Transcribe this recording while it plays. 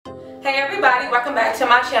Hey everybody, welcome back to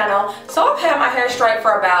my channel. So I've had my hair straight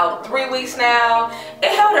for about 3 weeks now. It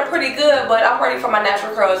held up pretty good, but I'm ready for my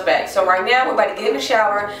natural curls back. So right now we're about to get in the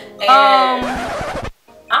shower and I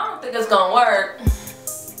don't think it's gonna work.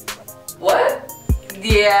 What?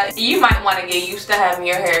 Yeah, you might want to get used to having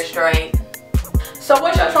your hair straight. So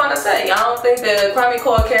what y'all trying to say? Y'all don't think the Crummy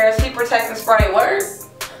Coil Care Heat Protecting Spray works?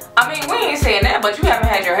 I mean, we ain't saying that, but you haven't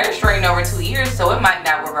had your hair straightened over 2 years, so it might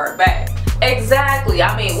not revert back. Exactly.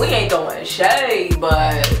 I mean, we ain't throwing shade,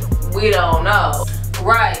 but we don't know.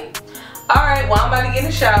 Right. Alright, well, I'm about to get in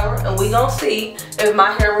the shower and we gonna see if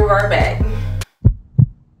my hair revert back.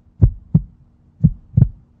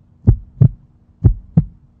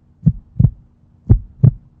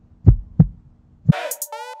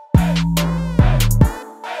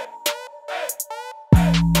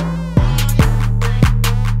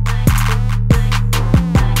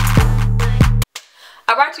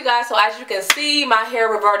 Alright you guys, so as you can see, my hair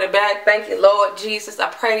reverted back. Thank you Lord Jesus. I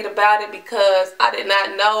prayed about it because I did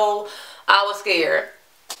not know. I was scared.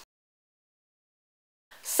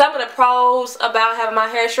 Some of the pros about having my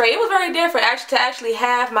hair straight, it was very different to actually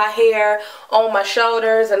have my hair on my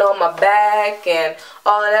shoulders and on my back and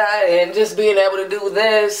all of that, and just being able to do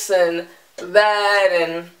this and that,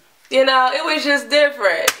 and you know, it was just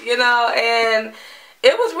different, you know, and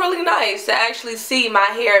it was really nice to actually see my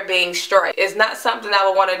hair being straight. It's not something I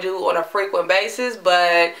would want to do on a frequent basis,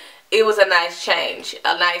 but it was a nice change,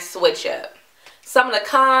 a nice switch up. Some of the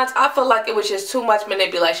cons, I feel like it was just too much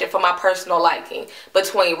manipulation for my personal liking.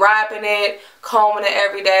 Between wrapping it, combing it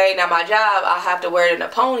every day. Now my job, I have to wear it in a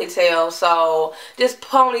ponytail, so just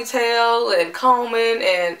ponytail and combing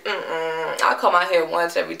and I comb my hair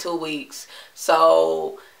once every 2 weeks.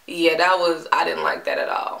 So yeah, I didn't like that at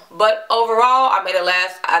all. But overall, I made it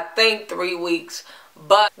last, I think, 3 weeks.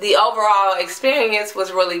 But the overall experience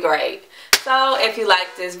was really great. So if you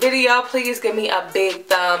like this video, please give me a big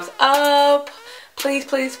thumbs up. Please,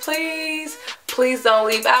 please, please. Please don't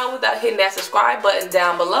leave out without hitting that subscribe button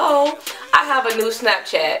down below. I have a new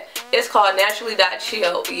Snapchat. It's called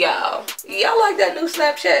naturally.chill, y'all. Y'all like that new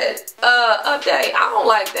Snapchat update? I don't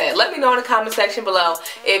like that. Let me know in the comment section below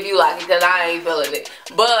if you like it, because I ain't feeling it.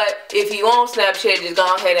 But if you on Snapchat, just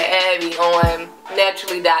go ahead and add me on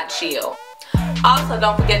naturally.chill. Also,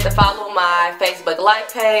 don't forget to follow my Facebook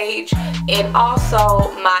like page and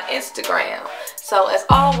also my Instagram. So as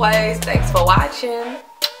always, thanks for watching.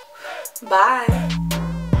 Bye.